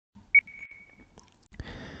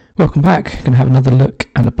Welcome back. Going to have another look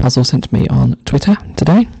at a puzzle sent to me on Twitter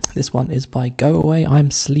today. This one is by Go Away,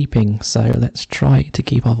 I'm Sleeping, so let's try to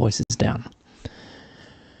keep our voices down.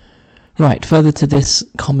 Right, further to this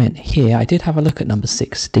comment here, I did have a look at number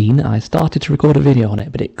 16. I started to record a video on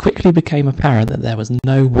it, but it quickly became apparent that there was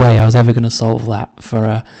no way I was ever going to solve that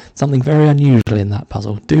for something very unusual in that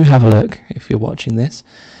puzzle. Do have a look if you're watching this,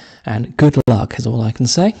 and good luck is all I can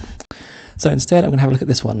say. So instead I'm going to have a look at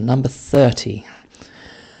this one, number 30.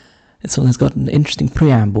 This one has got an interesting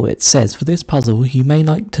preamble. It says, for this puzzle, you may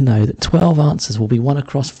like to know that 12 answers will be 1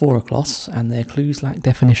 across 4 across, and their clues lack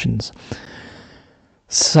definitions.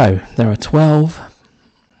 So, there are 12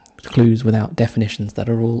 clues without definitions that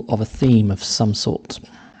are all of a theme of some sort.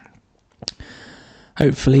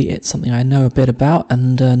 Hopefully it's something I know a bit about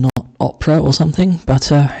and not opera or something, but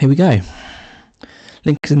here we go.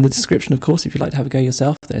 Link is in the description, of course, if you'd like to have a go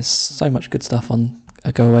yourself. There's so much good stuff on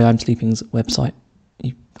Go Away I'm Sleeping's website.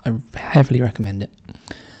 I heavily recommend it.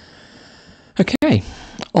 Okay,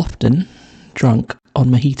 often drunk on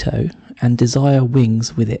mojito and desire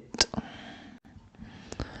wings with it.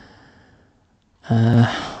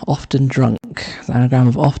 Often drunk, the anagram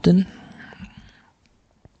of often?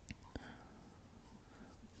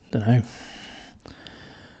 Don't know.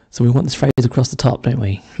 So we want this phrase across the top, don't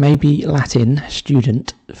we? Maybe Latin,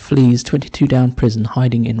 student, flees 22 down prison,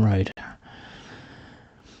 hiding in road.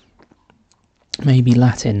 Maybe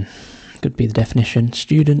Latin could be the definition.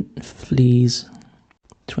 Student flees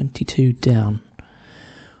 22 down.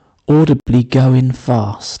 Audibly going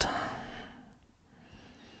fast.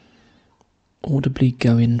 Audibly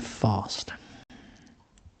going fast.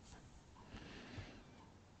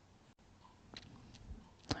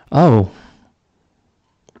 Oh.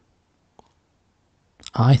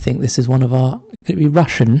 I think this is one of our... Could it be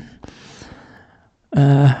Russian?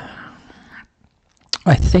 I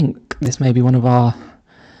think this may be one of our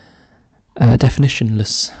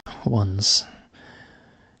definitionless ones.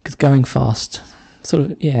 Because going fast, sort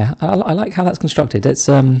of, yeah, I like how that's constructed. It's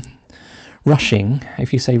rushing,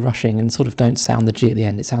 if you say rushing and sort of don't sound the G at the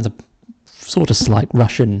end, it sounds a sort of slight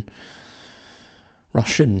Russian,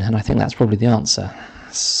 and I think that's probably the answer.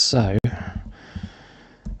 So,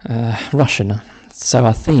 Russian. So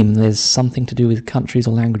our theme is something to do with countries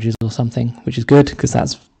or languages or something, which is good, because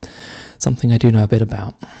that's something I do know a bit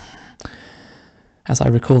about. As I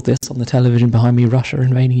record this on the television behind me, Russia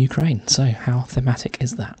invading Ukraine. So how thematic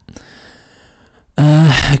is that?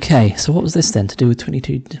 Okay, so what was this then to do with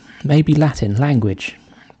 22? Maybe Latin, language.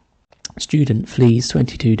 Student flees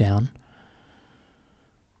 22 down.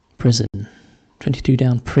 Prison. 22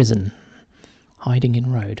 down prison. Hiding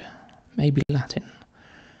in road. Maybe Latin.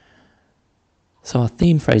 So our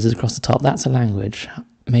theme phrases across the top, that's a language.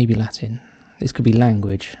 Maybe Latin. This could be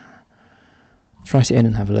language. Let's write it in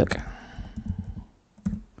and have a look.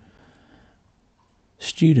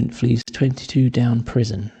 Student flees 22 down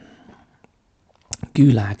prison.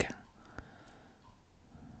 Gulag.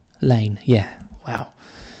 Lane, yeah, wow.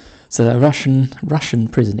 So a Russian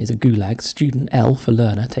prison is a gulag. Student L for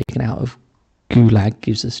learner, taken out of gulag,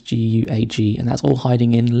 gives us G-U-A-G, and that's all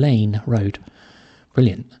hiding in lane, road.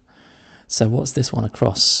 Brilliant. So what's this one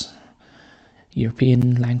across?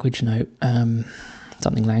 European language? No.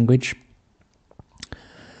 Something language.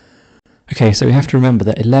 Okay, so we have to remember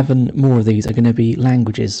that 11 more of these are going to be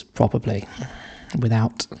languages, probably,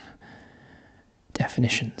 without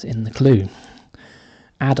definitions in the clue.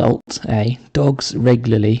 Adult A, dogs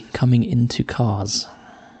regularly coming into cars.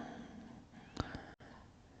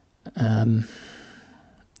 Dogs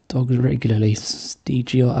regularly,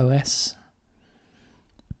 DG or OS.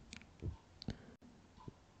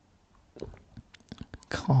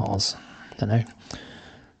 Cars, don't know.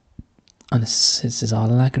 And this is our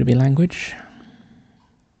going to be language.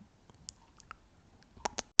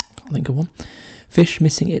 Can't think of one. Fish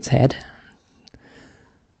missing its head.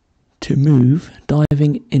 To move,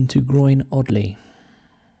 diving into groin oddly.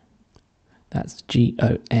 That's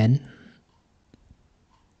G-O-N.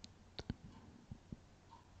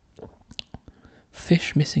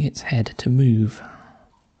 Fish missing its head. To move.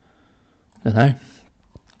 Don't know.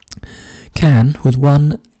 Can with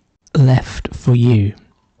one left for you.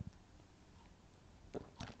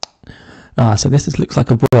 So this looks like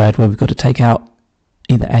a word where we've got to take out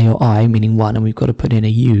either A or I, meaning one, and we've got to put in a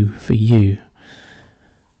U for you.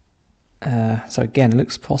 So again, it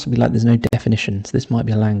looks possibly like there's no definition, so this might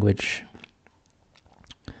be a language.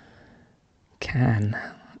 Can.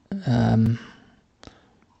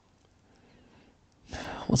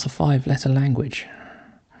 What's a 5-letter language?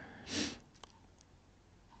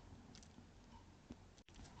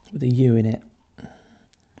 With a U in it.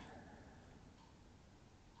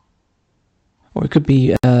 Or it could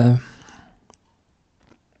be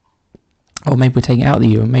Or maybe we're taking out the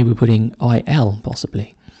U and maybe we're putting IL,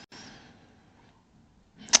 possibly.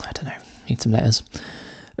 I don't know. Need some letters.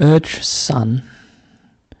 Urge son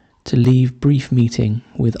to leave brief meeting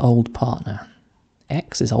with old partner.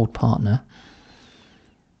 X is old partner.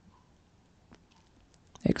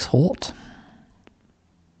 Exhort.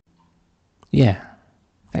 Yeah.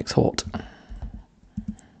 Exhort.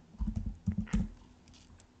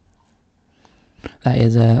 That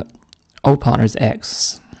is old partner is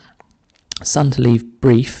X. Son to leave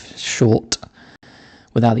brief, short,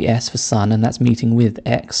 without the S for son, and that's meeting with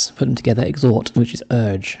X. Put them together, exhort, which is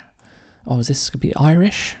urge. Oh, is this could be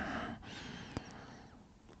Irish?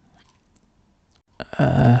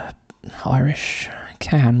 Irish.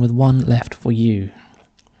 Can with one left for you.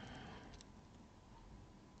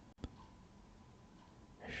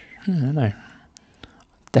 I don't know.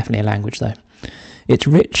 Definitely a language though. It's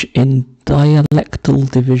rich in dialectal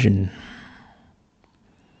division.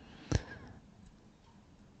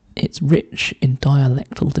 It's rich in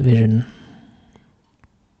dialectal division.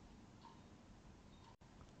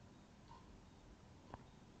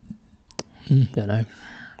 Don't know.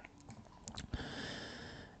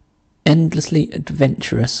 Endlessly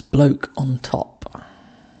adventurous bloke on top.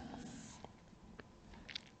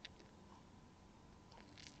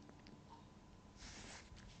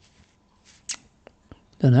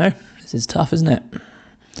 Don't know. This is tough, isn't it?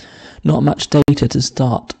 Not much data to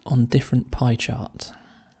start on different pie chart.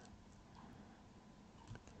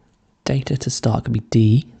 Data to start could be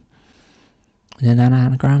D. And then an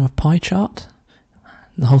anagram of pie chart.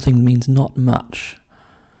 The whole thing means not much.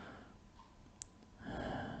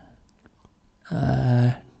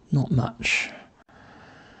 Not much.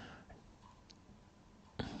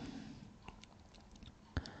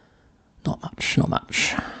 Not much, not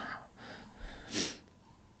much.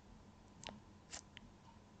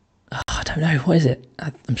 I don't know, what is it?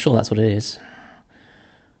 I'm sure that's what it is.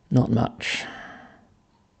 Not much.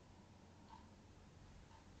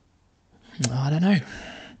 I don't know.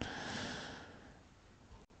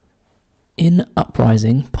 In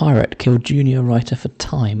uprising, pirate killed junior writer for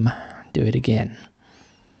time. Do it again.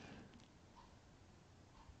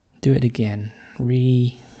 Do it again.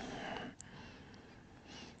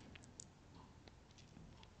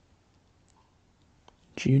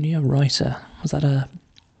 Junior writer. Was that a...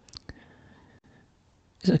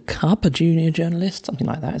 Is it a cub, a junior journalist? Something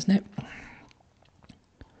like that, isn't it?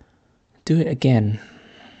 Do it again.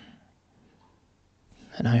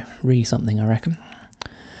 I don't know, something, I reckon.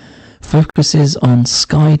 Focuses on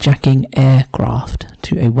skyjacking aircraft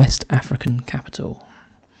to a West African capital.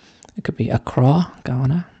 It could be Accra,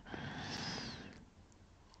 Ghana.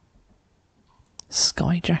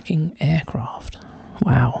 Skyjacking aircraft.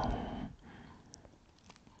 Wow.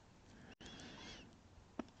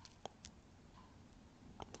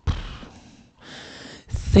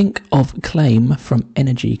 Think of claim from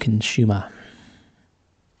energy consumer.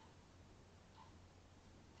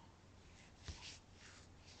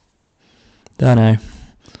 Don't know.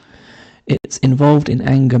 It's involved in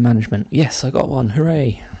anger management. Yes, I got one.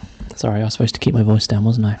 Hooray. Sorry, I was supposed to keep my voice down,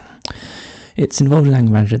 wasn't I? It's involved in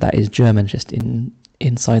anger management. That is German, just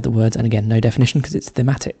inside the words. And again, no definition because it's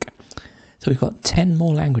thematic. So we've got 10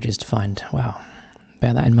 more languages to find. Wow.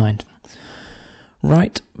 Bear that in mind.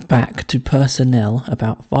 Write back to personnel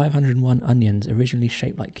about 501 onions originally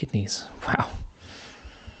shaped like kidneys. Wow.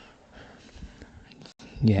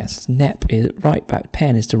 Yes, nep is right back.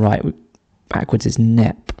 Pen is to write. Backwards is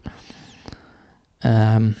nep.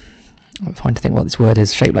 I'm trying to think what this word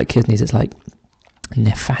is. Shaped like kidneys. It's like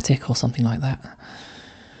nephatic or something like that.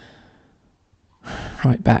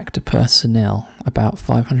 Right back to personnel about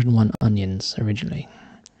 501 onions originally.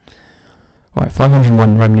 Right,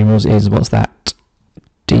 501 Roman numerals is, what's that?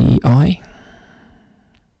 DI.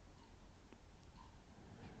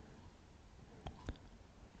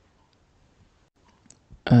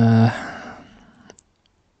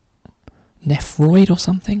 Nephroid or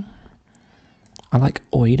something? I like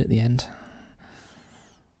oid at the end.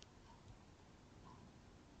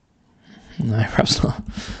 No, perhaps not.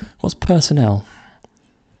 What's personnel?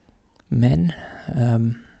 Men.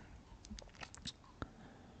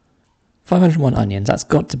 501 onions. That's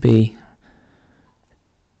got to be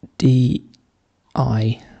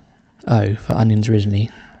D-I-O for onions originally.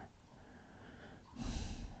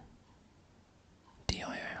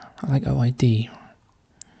 D-I-O. I like O-I-D.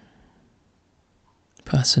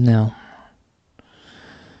 Personnel.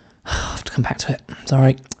 I'll have to come back to it.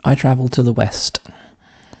 Sorry. I travel to the west.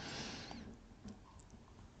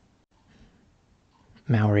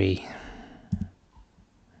 Maori.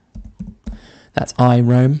 That's I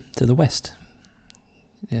roam to the west.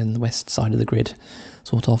 In the west side of the grid.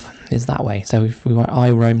 sort of, is that way. So if we write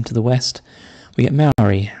I roam to the west, we get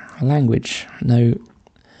Maori. Language, no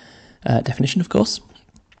definition, of course.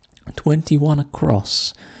 21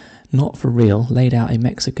 across, not for real, laid out a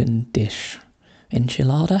Mexican dish.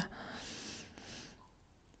 Enchilada?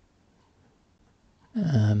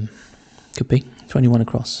 Could be. 21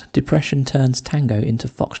 across. Depression turns tango into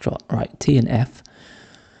foxtrot. Right, T and F.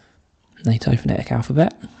 NATO phonetic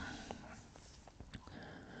alphabet.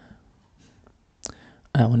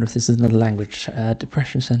 I wonder if this is another language.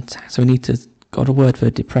 Depression turns tango. So we need to got a word for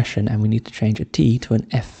depression and we need to change a T to an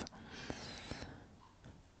F.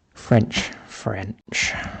 French.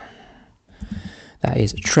 That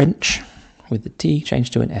is trench with the T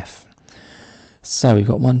changed to an F. So we've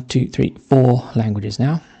got 1, 2, 3, 4 languages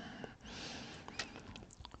now.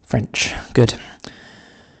 French, good.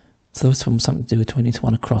 So this one was something to do with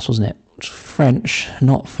 21 across, wasn't it? French,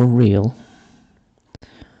 not for real.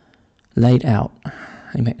 Laid out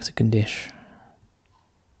a Mexican dish.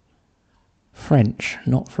 French,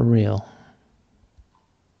 not for real.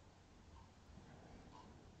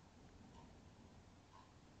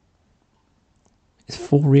 Is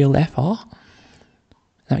for real FR?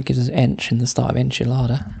 That gives us ench in the start of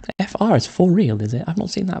enchilada. FR is for real, is it? I've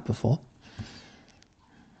not seen that before.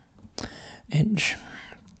 Ench.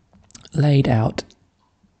 Laid out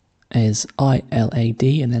is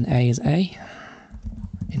ILAD and then A is A.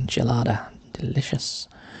 Enchilada. Delicious.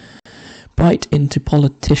 Bite into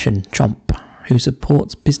politician. Chomp. Who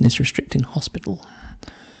supports business restricting hospital.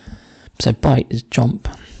 So bite is chomp.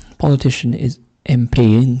 Politician is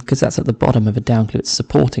MP, because that's at the bottom of a down clue, it's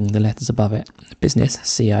supporting the letters above it.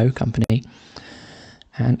 Business, CO, company,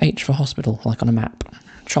 and H for hospital, like on a map.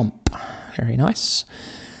 Chomp, very nice.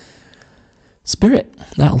 Spirit,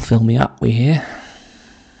 that'll fill me up, we hear.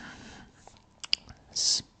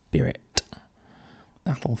 Spirit,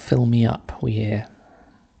 that'll fill me up, we hear.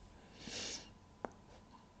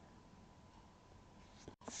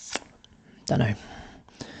 Don't know.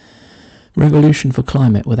 Revolution for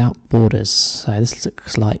climate without borders. So this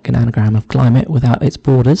looks like an anagram of climate without its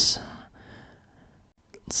borders.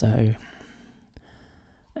 So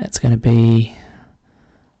it's going to be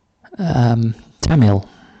Tamil.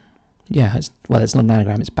 Yeah, it's not an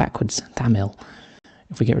anagram, it's backwards. Tamil.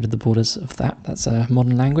 If we get rid of the borders of that, that's a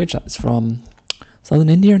modern language. That's from southern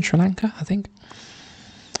India and Sri Lanka, I think.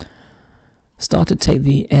 Started to take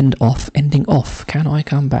the end off, ending off. Can I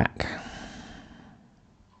come back?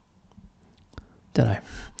 Don't know.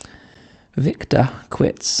 Victor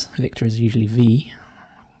quits. Victor is usually V.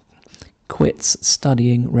 Quits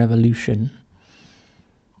studying revolution.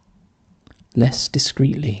 Less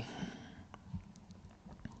discreetly.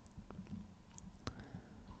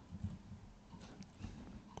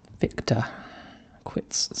 Victor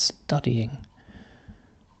quits studying.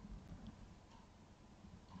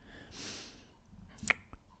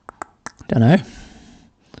 Don't know.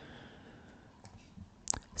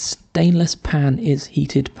 Stainless pan is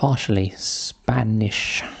heated partially.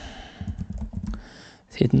 Spanish.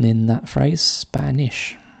 It's hidden in that phrase.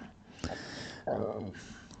 Spanish.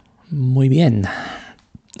 Muy bien.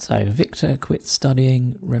 So, Victor quits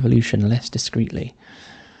studying revolution less discreetly.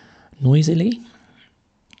 Noisily?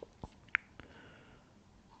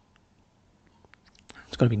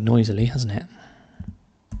 It's got to be noisily, hasn't it?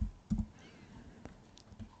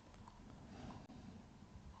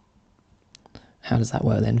 How does that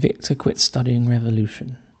work then? Victor quits studying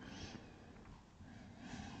revolution.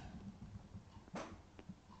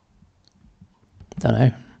 Don't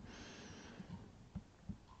know.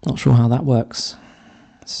 Not sure how that works.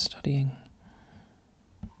 Studying.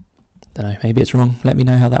 Don't know, maybe it's wrong. Let me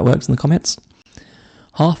know how that works in the comments.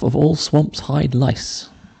 Half of all swamps hide lice.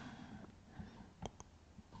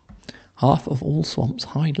 Half of all swamps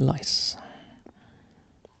hide lice.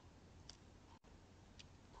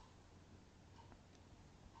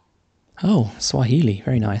 Oh, Swahili,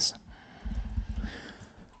 very nice.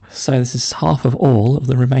 So this is half of all of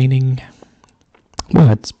the remaining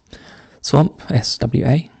words. Swamp,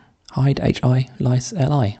 S-W-A, hide, H-I, lice,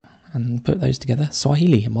 L-I. And put those together.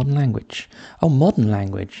 Swahili, a modern language. Oh, modern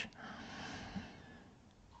language.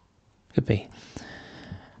 Could be.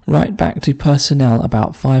 Right back to personnel,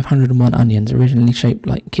 about 501 onions, originally shaped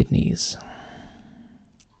like kidneys.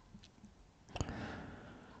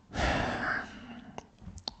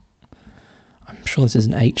 I'm sure this is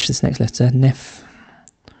an H, this next letter. Nef.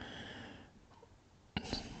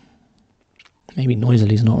 Maybe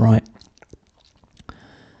noisily is not right.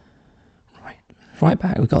 Right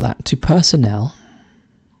back, we've got that. To personnel,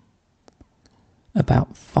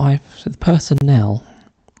 about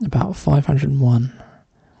 501.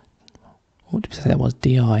 What did we say that was?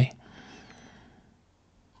 DI.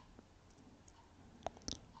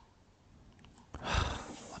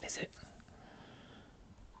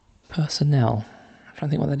 Personnel. I'm trying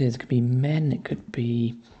to think what that is. It could be men, it could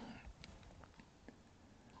be...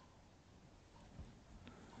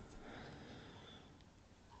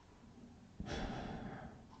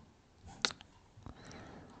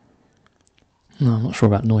 No, I'm not sure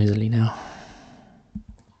about noisily now.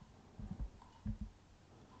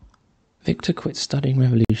 Victor quit studying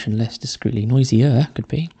revolution less discreetly. Noisier could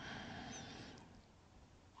be.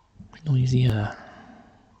 Noisier.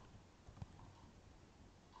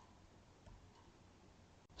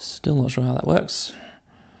 Still not sure how that works.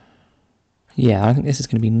 Yeah, I think this is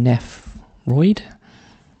going to be nephroid.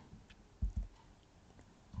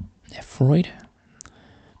 Nephroid.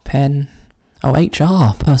 Pen. Oh,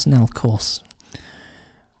 HR, personnel course.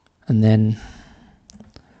 And then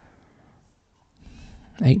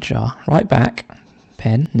HR, right back,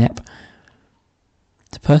 pen, nep,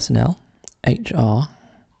 to personnel, HR,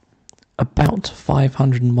 about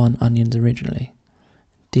 501 onions originally.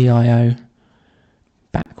 DIO,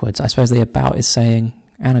 backwards. I suppose the about is saying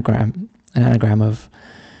anagram, an anagram of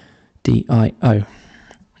DIO,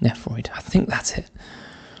 nephroid. I think that's it.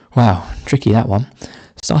 Wow, tricky that one.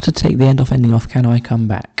 Started to take the end off, ending off, can I come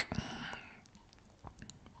back?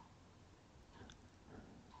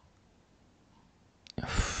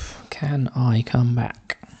 Can I come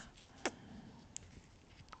back?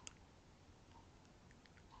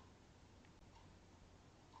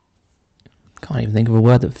 Can't even think of a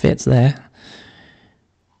word that fits there.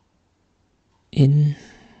 Don't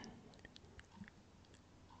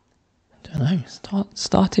know,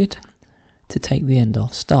 started to take the end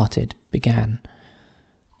off, started, began,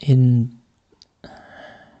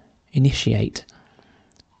 initiate,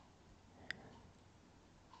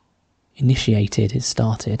 initiated is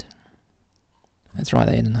started. Let's write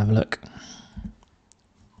that in and have a look.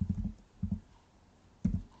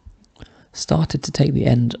 Started to take the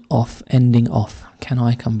end off, ending off, can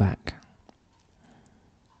I come back?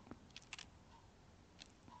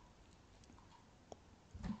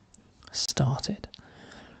 Started.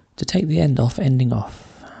 To take the end off, ending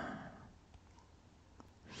off.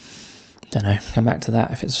 Don't know, come back to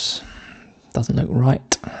that if it doesn't look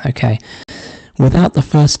right. Okay. Without the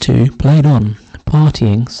first two, played on.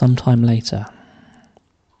 Partying sometime later.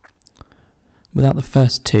 Without the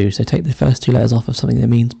first two, so take the first two letters off of something that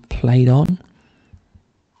means played on.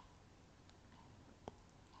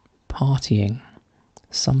 Partying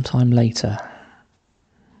sometime later.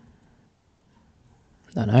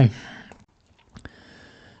 Don't know.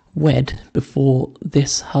 Wed before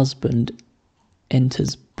this husband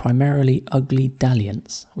enters primarily ugly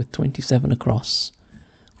dalliance with 27 across,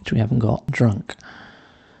 which we haven't got. Drunk.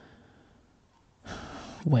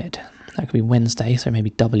 Wed. That could be Wednesday, so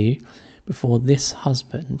maybe W. Before this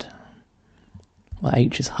husband, well,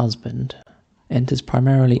 H is husband, enters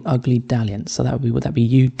primarily ugly dalliance. So that would be, would that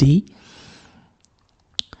be UD?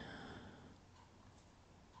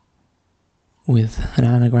 With an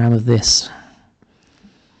anagram of this.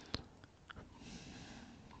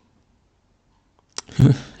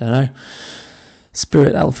 Don't know.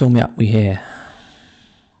 Spirit, that'll fill me up, we hear.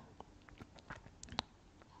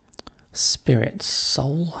 Spirit,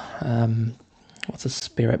 soul. What's a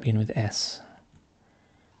spirit beginning with S?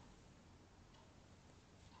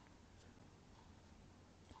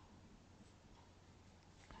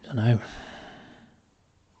 Don't know.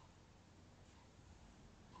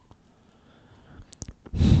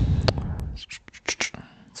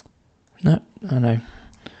 No, I know.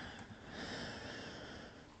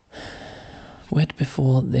 Wed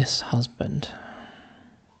before this husband.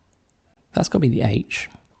 That's got to be the H.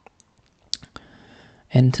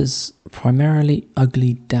 Enters primarily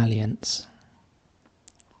ugly dalliance.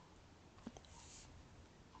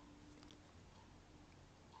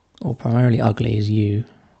 Or primarily ugly is U.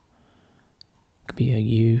 Could be a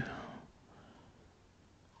U.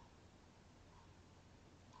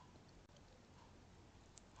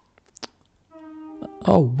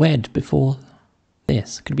 Oh, wed before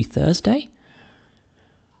this. Could be Thursday?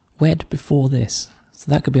 Wed before this.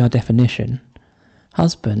 So that could be our definition.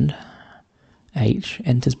 Husband, H,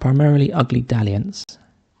 enters primarily ugly dalliance.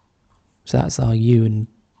 So that's our U and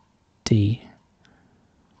D.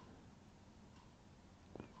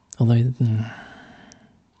 Although, well,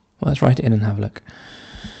 let's write it in and have a look.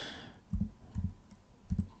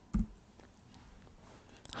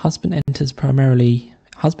 Husband enters primarily,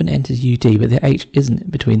 husband enters UD, but the H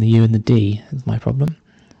isn't between the U and the D, is my problem.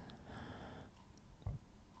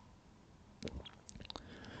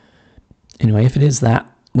 Anyway, if it is that,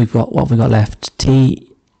 we've got, what have we got left?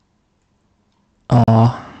 T,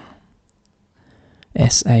 R,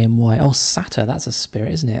 S, A, and Y. Oh, Satyr, that's a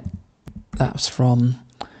spirit, isn't it? That's from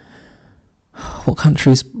What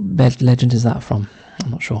country's legend is that from?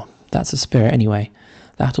 I'm not sure. That's a spirit anyway.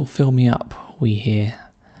 That'll fill me up, we hear.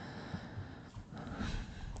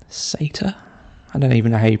 Satyr? I don't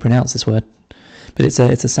even know how you pronounce this word. But it's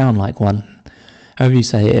a sound like one. However you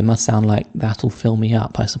say it, it must sound like that'll fill me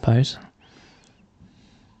up, I suppose.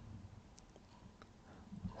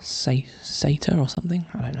 Satyr or something?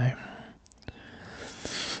 I don't know.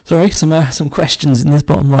 Sorry, some questions in this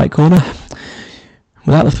bottom right corner.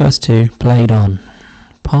 Without the first two, played on.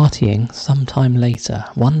 Partying sometime later.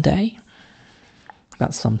 One day?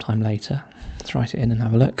 That's sometime later. Let's write it in and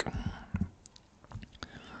have a look.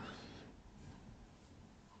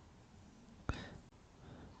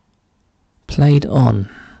 Played on.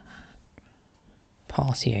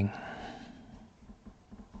 Partying.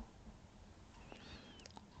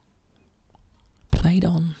 Played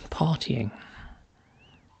on partying.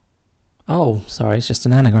 Oh, sorry, it's just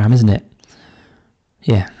an anagram, isn't it?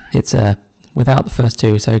 Yeah, it's without the first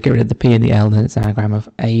two, so get rid of the P and the L, then it's an anagram of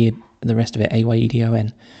A, the rest of it,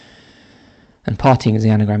 AYEDON. And partying is the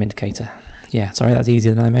anagram indicator. Yeah, sorry, that's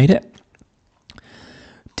easier than I made it.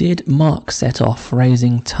 Did Mark set off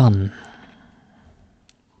raising ton?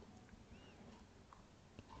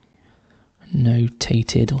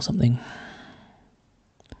 Notated or something.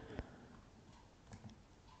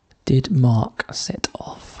 Did Mark set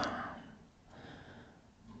off?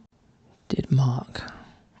 Did Mark?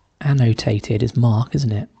 Annotated is Mark,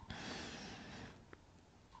 isn't it?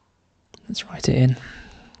 Let's write it in.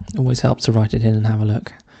 Always helps to write it in and have a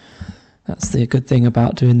look. That's the good thing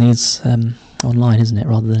about doing these online, isn't it,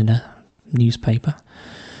 rather than a newspaper.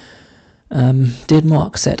 Did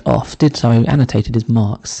Mark set off? Annotated is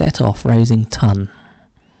Mark. Set off raising ton.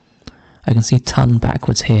 I can see ton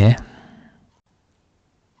backwards here.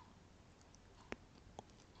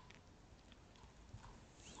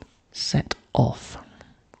 Set off.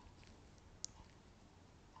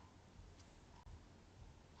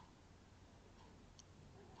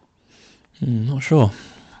 Not sure.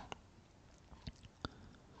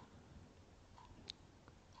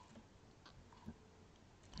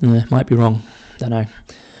 Might be wrong. Don't know.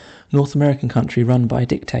 North American country run by a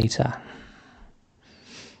dictator.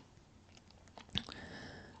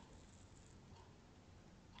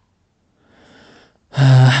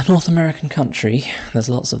 North American country, there's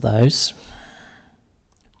lots of those.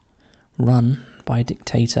 Run by a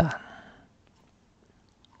dictator.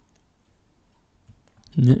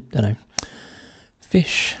 Don't know.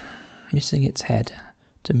 Fish missing its head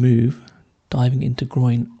to move, diving into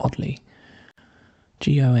groin oddly.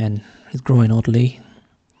 GON is groin oddly.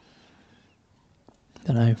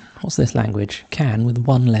 Don't know. What's this language? Can with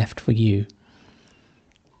one left for you.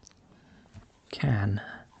 Can.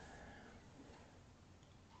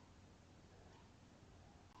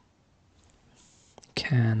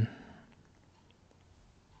 Can.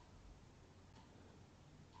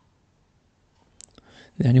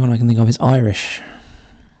 The only one I can think of is Irish.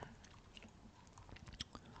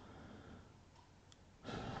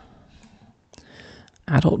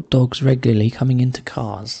 Adult dogs regularly coming into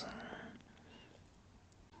cars.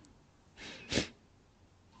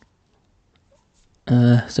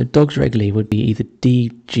 So dogs regularly would be either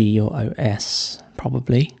D, G or OS,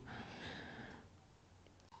 probably.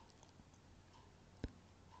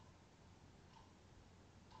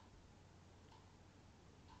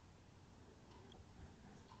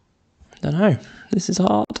 Don't know. This is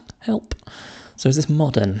hard. Help. So is this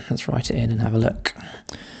modern? Let's write it in and have a look.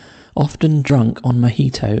 Often drunk on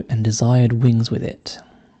mojito and desired wings with it.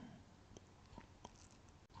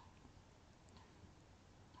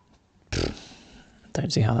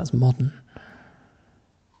 Don't see how that's modern.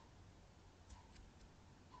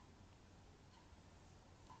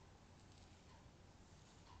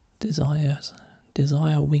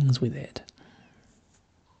 Desire wings with it.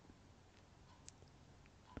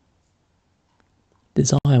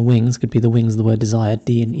 Desire wings could be the wings of the word desire,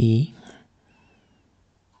 D and E.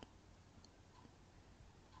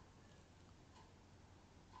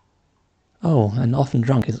 Oh, and often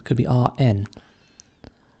drunk, it could be RN.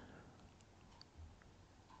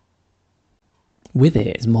 With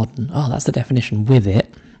it is modern. Oh, that's the definition, with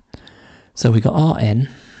it. So we got RN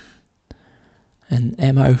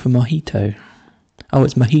and MO for mojito. Oh,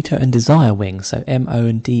 it's mojito and desire wings, so MO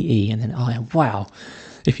and DE and then I. Wow.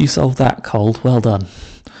 If you solved that cold, well done.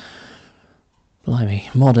 Blimey,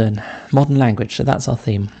 modern language, so that's our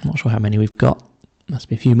theme. Not sure how many we've got. Must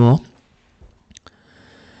be a few more.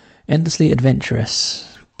 Endlessly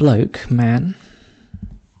adventurous. Bloke, man.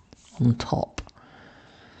 On top.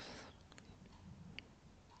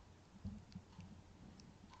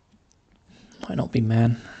 Might not be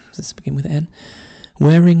man. Does this begin with N?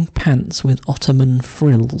 Wearing pants with Ottoman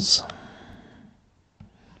frills.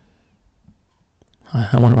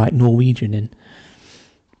 I want to write Norwegian in.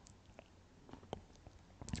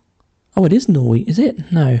 Oh, it is Norwegian, is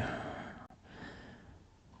it? No.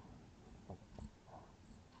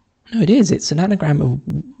 No, it is. It's an anagram of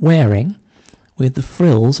wearing with the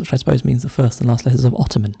frills, which I suppose means the first and last letters of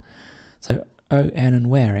Ottoman. So O-N and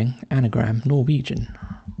wearing, anagram, Norwegian.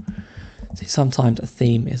 See, sometimes a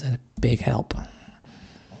theme is a big help.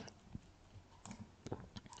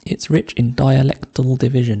 It's rich in dialectal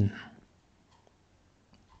division.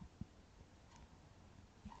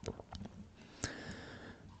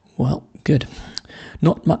 Well, good.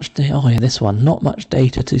 Not much. Oh yeah, this one. Not much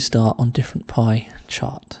data to start on different pie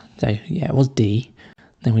chart. So yeah, it was D.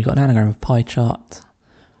 Then we got an anagram of pie chart.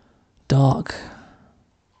 Dark.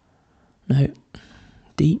 No.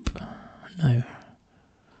 Deep. No.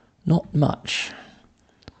 Not much.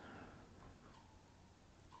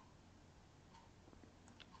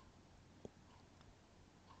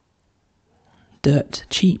 Dirt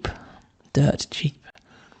cheap. Dirt cheap.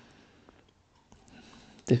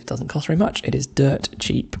 It doesn't cost very much. It is dirt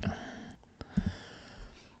cheap.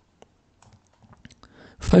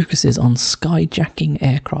 Focuses on skyjacking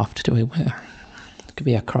aircraft to a could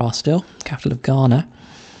be Accra still, capital of Ghana.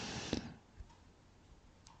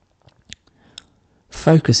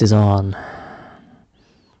 Focuses on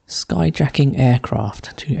skyjacking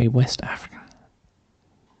aircraft to a West African.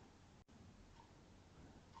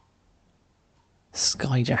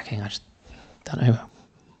 Skyjacking, I just don't know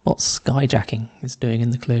what skyjacking is doing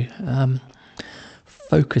in the clue.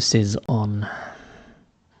 Focuses on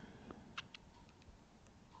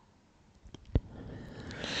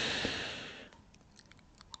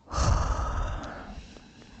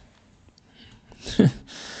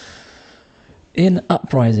in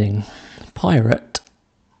uprising, pirate.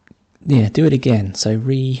 Yeah, do it again. So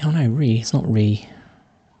it's not re.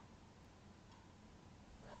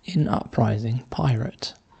 In uprising,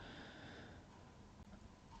 pirate.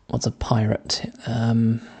 What's a pirate?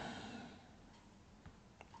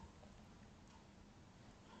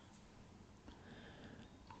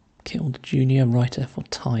 Killed junior writer for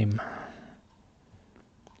Time.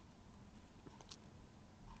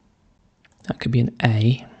 That could be an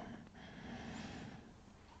A.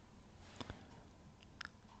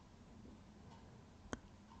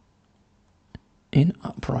 In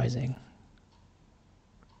uprising.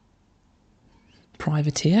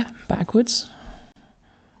 Privateer, backwards.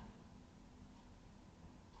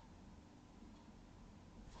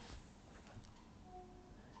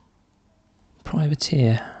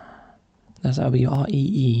 Privateer. That'll be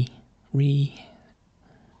R-E-E.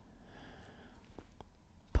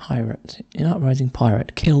 Pirate. In uprising,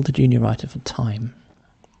 pirate. Killed the junior writer for Time.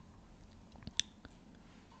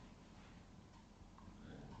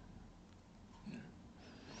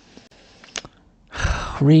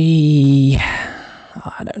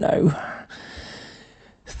 I don't know.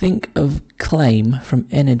 Think of claim from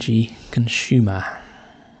energy consumer.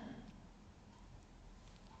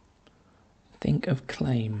 Think of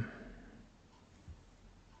claim.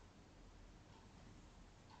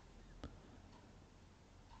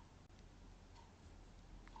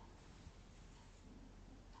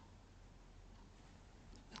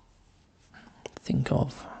 Think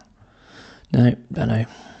of. No, don't know.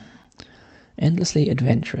 Endlessly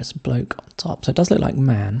adventurous bloke on top. So it does look like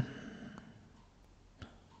man.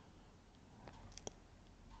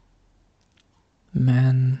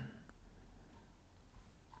 Man.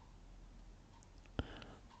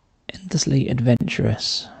 Endlessly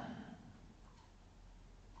adventurous.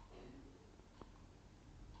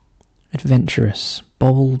 Adventurous.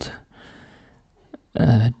 Bold.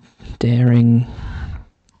 Daring.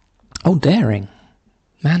 Oh, daring.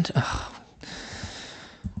 Man.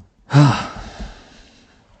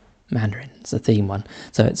 Mandarin. It's a theme one.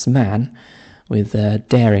 So it's man with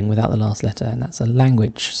daring without the last letter, and that's a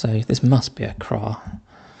language. So this must be a cra.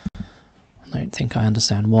 I don't think I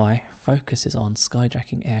understand why. Focuses on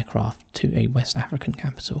skyjacking aircraft to a West African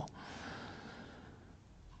capital.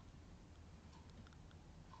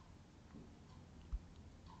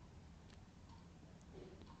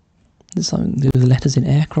 Is something to do with the letters in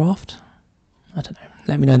aircraft? I don't know.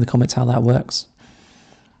 Let me know in the comments how that works.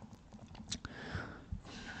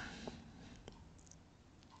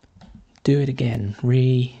 Do it again.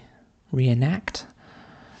 Reenact.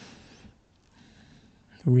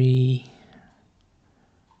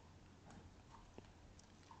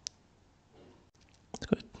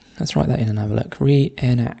 Let's write that in and have a look.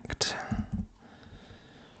 Reenact.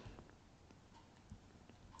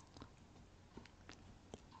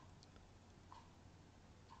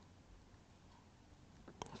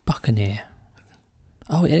 Buccaneer.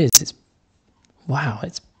 Oh, it is. Wow,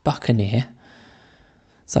 it's Buccaneer.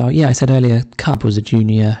 So, yeah, I said earlier Cub was a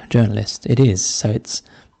junior journalist. It is. So it's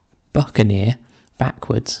Buccaneer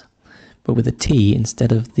backwards, but with a T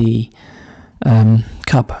instead of the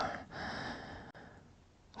Cub.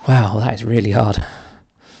 Wow, that is really hard.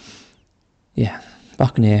 Yeah,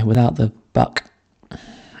 Buccaneer without the buck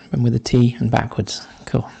and with a T and backwards.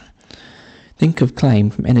 Cool. Think of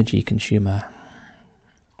claim from energy consumer.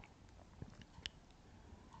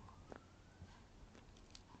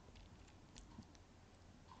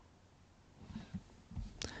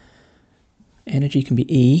 Energy can be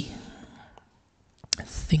E.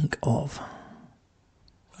 Think of.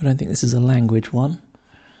 I don't think this is a language one.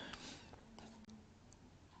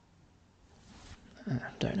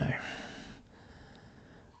 Don't know.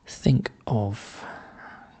 Think of.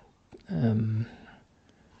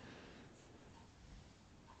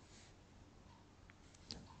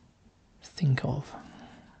 Think of.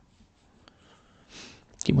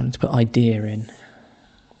 Keep wanting to put idea in.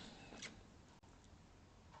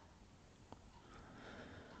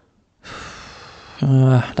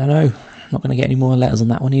 Don't know. Not going to get any more letters on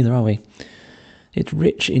that one either, are we? It's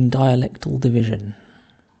rich in dialectal division.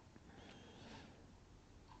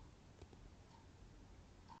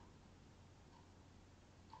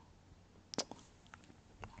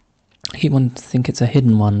 I keep wanting to think it's a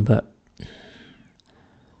hidden one, but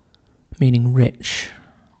meaning rich.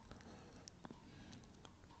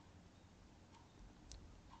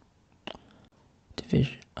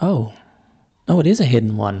 Division. Oh, it is a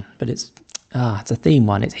hidden one, but it's a theme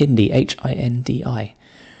one. It's Hindi, H-I-N-D-I.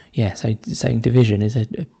 Yeah, so saying division is a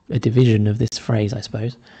division of this phrase, I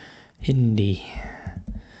suppose. Hindi.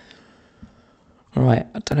 Alright,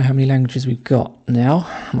 I don't know how many languages we've got now.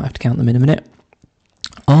 I might have to count them in a minute.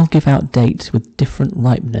 I'll give out dates with different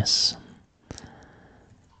ripeness.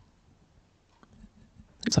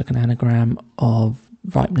 It's like an anagram of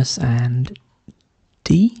ripeness and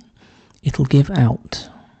D. It'll give out.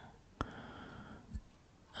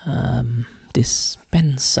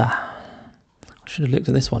 Dispenser. I should have looked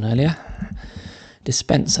at this one earlier.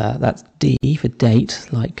 Dispenser, that's D for date,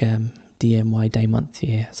 like DMY, day, month,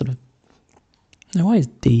 year, sort of. Now, why is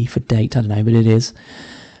D for date? I don't know, but it is.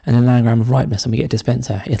 And an anagram of ripeness, and we get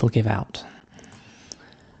dispenser, it'll give out.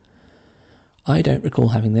 I don't recall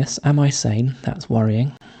having this. Am I sane? That's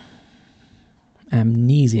worrying.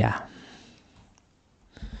 Amnesia.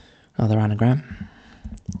 Another anagram.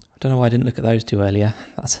 I don't know why I didn't look at those two earlier.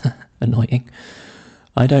 That's annoying.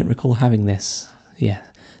 I don't recall having this. Yeah,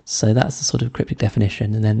 so that's the sort of cryptic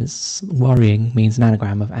definition, and then it's worrying means an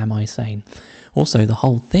anagram of am I sane. Also, the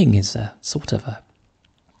whole thing is a sort of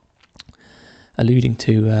alluding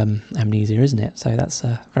to amnesia, isn't it? So that's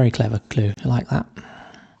a very clever clue. I like that.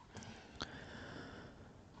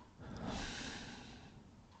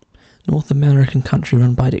 North American country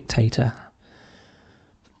run by dictator.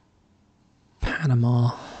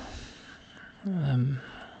 Panama. I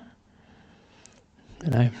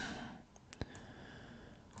don't know.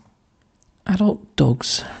 Adult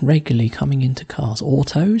dogs regularly coming into cars.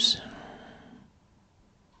 Autos?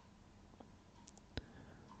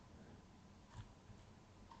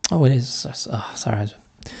 Oh, it is. Oh, sorry.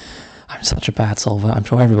 I'm such a bad solver. I'm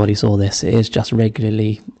sure everybody saw this. It is just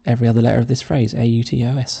regularly every other letter of this phrase.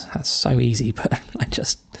 A-U-T-O-S. That's so easy, but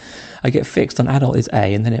I get fixed on adult is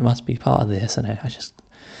A, and then it must be part of this, and I just...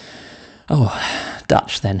 Oh,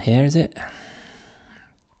 Dutch then here, is it?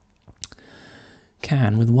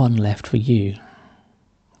 Can with one left for you.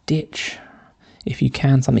 Ditch. If you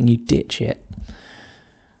can something, you ditch it.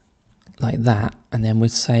 Like that, and then we're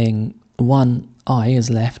saying one I is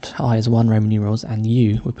left, I is one Roman numerals, and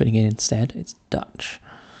you, we're putting it instead. It's Dutch.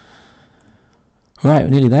 Right, we're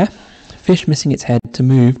nearly there. Fish missing its head to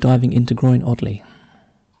move, diving into groin oddly.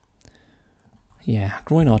 Yeah,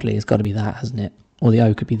 groin oddly has got to be that, hasn't it? Or the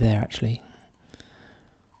O could be there, actually.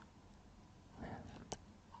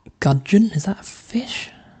 Gudgeon, is that a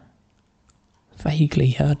fish?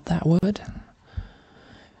 Vaguely heard that word.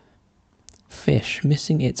 Fish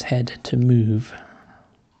missing its head to move.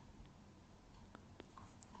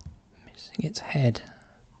 Missing its head.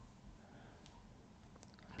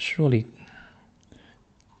 Surely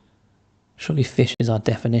fish is our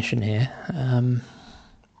definition here.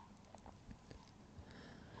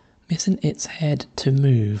 Missing its head to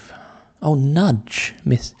move. Oh, nudge.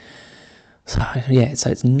 So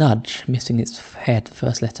it's nudge, missing its head,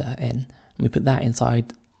 first letter N. And we put that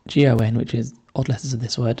inside G-O-N, which is odd letters of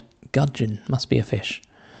this word. Gudgeon must be a fish.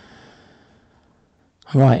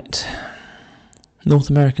 Right. North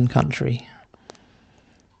American country.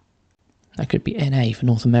 That could be NA for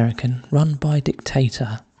North American. Run by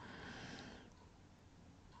dictator.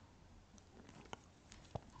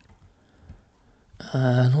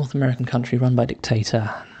 North American country run by dictator.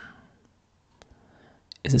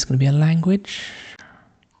 Is this going to be a language?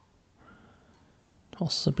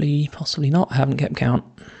 Possibly, possibly not. I haven't kept count.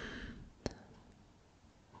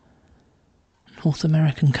 North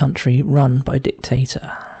American country run by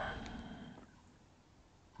dictator.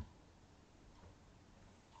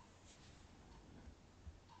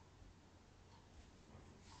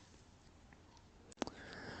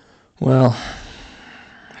 Well,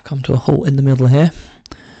 I come to a halt in the middle here.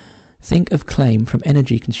 Think of claim from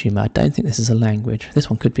energy consumer. I don't think this is a language. This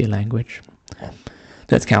one could be a language.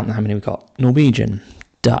 Let's count how many we've got. Norwegian,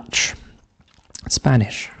 Dutch,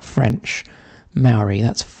 Spanish, French, Maori,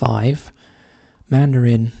 that's 5.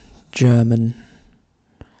 Mandarin, German,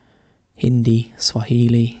 Hindi,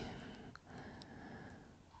 Swahili,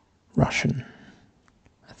 Russian.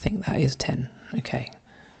 I think that is 10. Okay.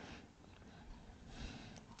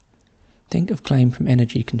 Think of claim from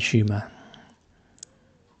energy consumer.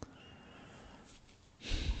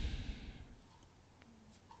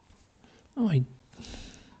 Idea.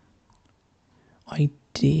 I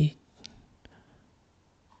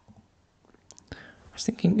was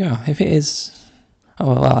thinking, if it is, I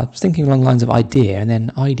was thinking along the lines of idea and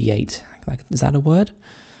then ideate. Like, is that a word?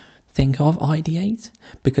 Think of, ideate,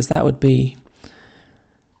 because that would be.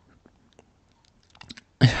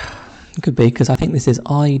 It could be, because I think this is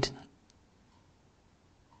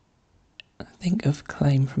think of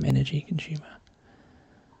claim from energy consumer.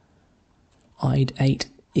 I'd ate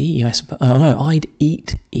E, I suppose. Oh no, I'd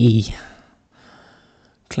eat E.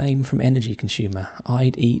 Claim from energy consumer.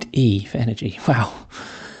 I'd eat E for energy. Wow.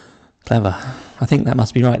 Clever. I think that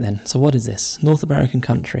must be right then. So what is this? North American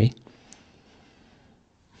country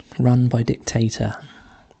run by dictator.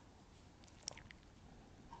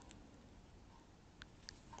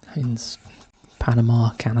 In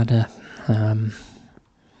Panama, Canada.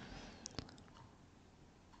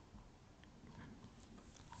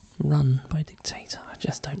 Run by dictator. I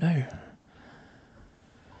just don't know.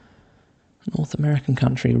 North American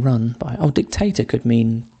country run by. Oh, dictator could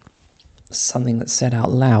mean something that's said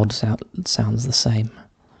out loud. Sounds the same.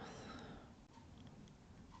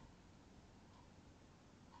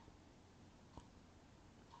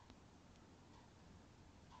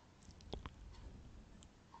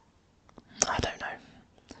 I don't know.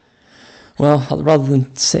 Well, rather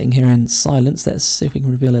than sitting here in silence, let's see if we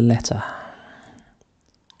can reveal a letter.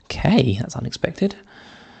 K, that's unexpected.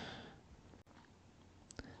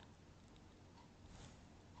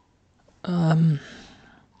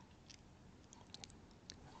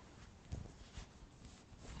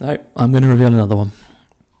 No, I'm going to reveal another one.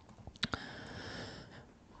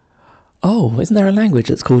 Oh, isn't there a language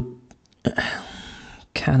that's called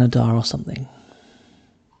Canada or something?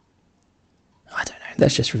 I don't know.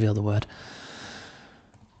 Let's just reveal the word.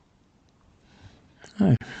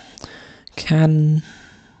 Oh. Canada.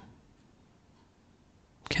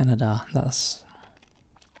 That's.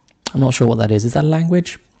 I'm not sure what that is. Is that a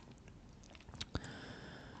language?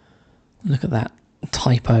 Look at that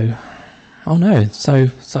typo. Oh no, so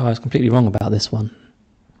I was completely wrong about this one.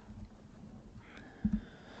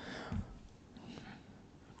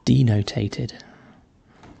 Denotated.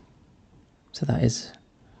 So that is.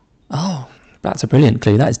 Oh, that's a brilliant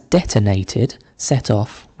clue. That is detonated, set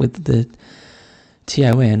off with the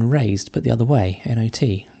TON raised, but the other way,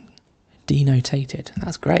 NOT. Denotated.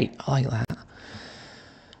 That's great. I like that.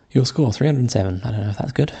 Your score, 307. I don't know if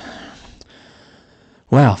that's good.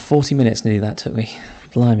 Wow, 40 minutes nearly that took me.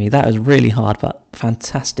 Blimey, that was really hard, but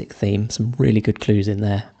fantastic theme. Some really good clues in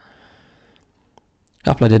there. A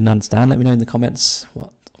couple I didn't understand. Let me know in the comments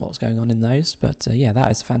what was going on in those. But yeah,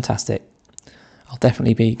 that is fantastic. I'll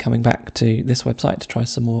definitely be coming back to this website to try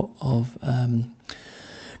some more of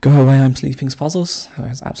Go Away, I'm Sleeping's puzzles.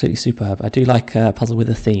 It's absolutely superb. I do like a puzzle with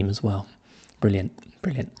a theme as well. Brilliant,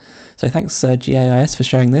 brilliant. So thanks GAIS for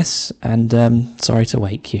showing this, and sorry to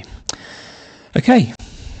wake you. Okay,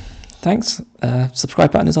 thanks.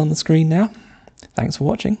 Subscribe button is on the screen now. Thanks for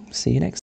watching. See you next time.